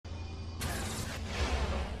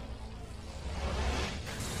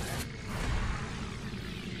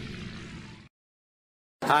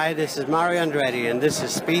Hi, this is Mario Andretti, and this is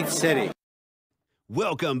Speed City.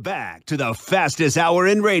 Welcome back to the fastest hour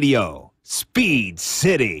in radio, Speed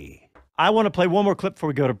City. I want to play one more clip before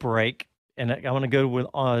we go to break, and I want to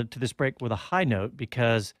go to this break with a high note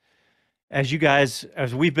because, as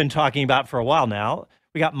we've been talking about for a while now,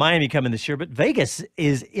 we got Miami coming this year, but Vegas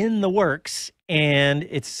is in the works, and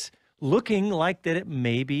it's looking like that it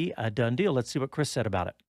may be a done deal. Let's see what Chris said about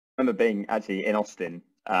it. I remember being actually in Austin,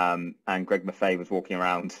 and Greg Maffei was walking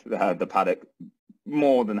around the paddock,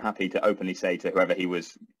 more than happy to openly say to whoever he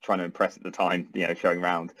was trying to impress at the time, showing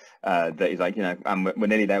around, that he's like, and we're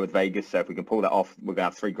nearly there with Vegas, so if we can pull that off, we're going to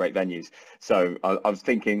have 3 great venues. So I was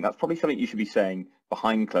thinking that's probably something you should be saying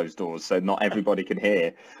behind closed doors, so not everybody can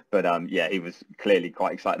hear. But he was clearly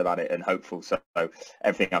quite excited about it and hopeful. So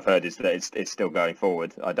everything I've heard is that it's still going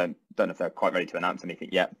forward. I don't know if they're quite ready to announce anything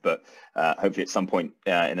yet, but hopefully at some point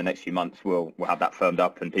in the next few months we'll have that firmed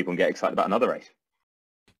up and people can get excited about another race.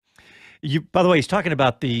 By the way, he's talking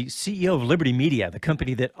about the CEO of Liberty Media, the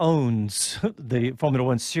company that owns the Formula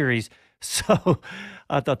One series. So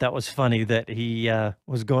I thought that was funny that he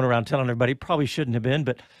was going around telling everybody. Probably shouldn't have been,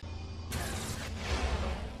 but